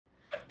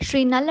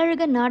Sri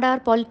Nallalaghu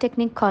Nadar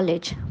Polytechnic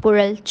College,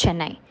 Puzhal,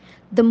 Chennai.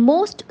 The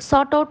most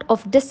sought out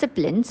of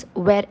disciplines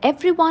where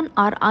everyone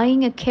are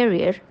eyeing a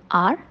career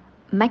are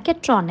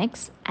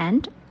Mechatronics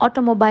and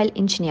Automobile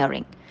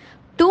Engineering.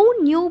 Two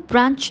new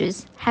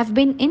branches have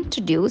been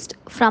introduced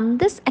from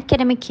this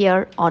academic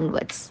year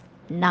onwards.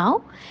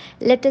 Now,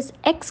 let us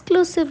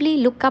exclusively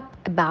look up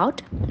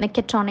about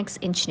Mechatronics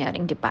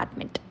Engineering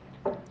Department.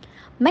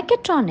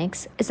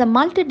 Mechatronics is a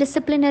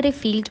multidisciplinary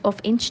field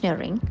of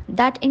engineering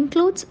that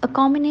includes a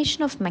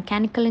combination of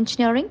mechanical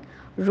engineering,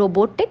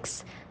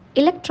 robotics,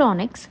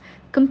 electronics,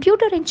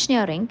 computer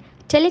engineering,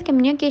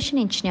 telecommunication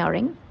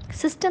engineering,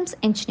 systems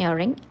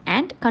engineering,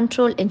 and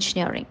control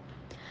engineering.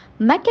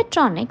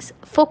 Mechatronics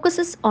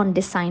focuses on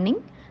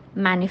designing,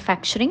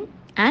 manufacturing,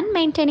 and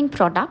maintaining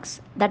products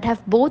that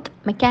have both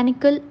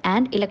mechanical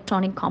and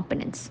electronic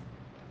components.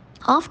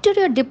 After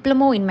your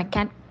diploma in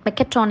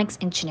mechatronics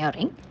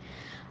engineering,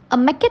 a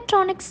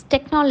mechatronics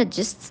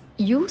technologists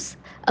use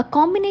a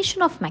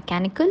combination of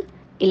mechanical,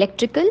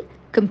 electrical,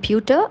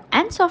 computer,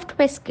 and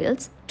software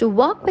skills to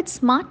work with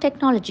smart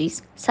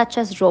technologies such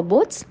as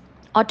robots,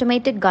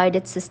 automated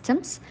guided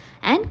systems,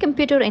 and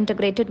computer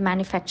integrated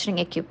manufacturing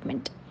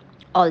equipment.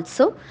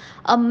 Also,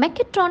 a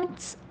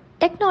mechatronics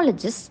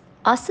technologists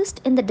assist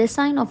in the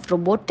design of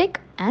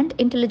robotic and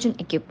intelligent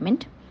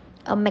equipment.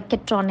 A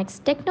mechatronics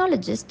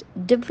technologist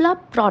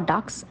develop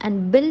products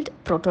and build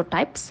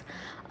prototypes.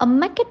 A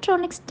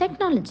mechatronics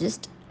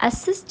technologist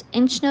assists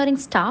engineering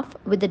staff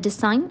with the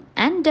design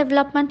and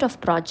development of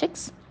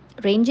projects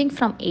ranging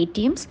from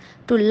ATMs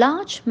to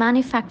large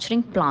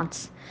manufacturing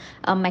plants.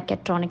 A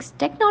mechatronics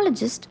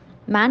technologist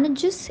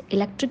manages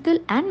electrical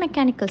and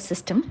mechanical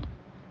system.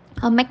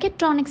 A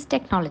mechatronics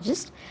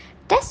technologist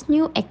tests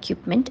new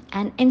equipment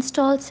and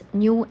installs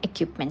new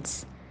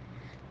equipments.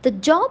 The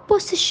job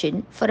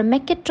position for a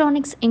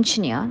mechatronics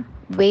engineer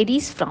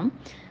varies from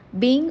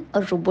being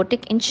a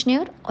robotic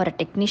engineer or a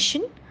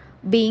technician,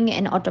 being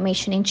an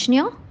automation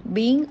engineer,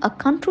 being a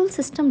control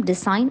system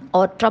design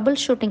or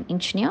troubleshooting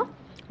engineer,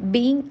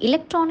 being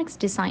electronics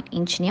design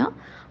engineer,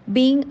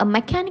 being a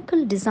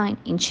mechanical design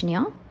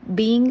engineer,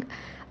 being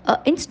an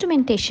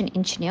instrumentation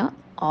engineer,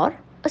 or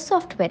a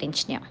software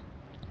engineer.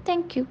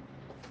 Thank you.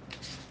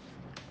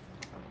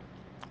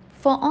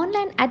 For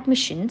online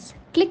admissions,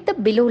 click the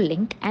below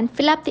link and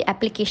fill up the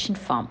application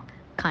form.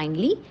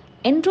 Kindly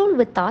enroll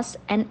with us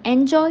and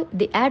enjoy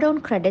the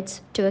add-on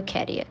credits to your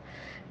career.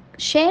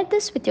 Share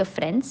this with your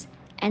friends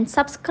and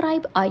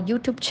subscribe our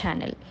YouTube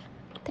channel.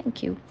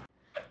 Thank you.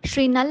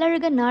 Sri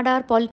Nallalaghu Nadar Polytechnic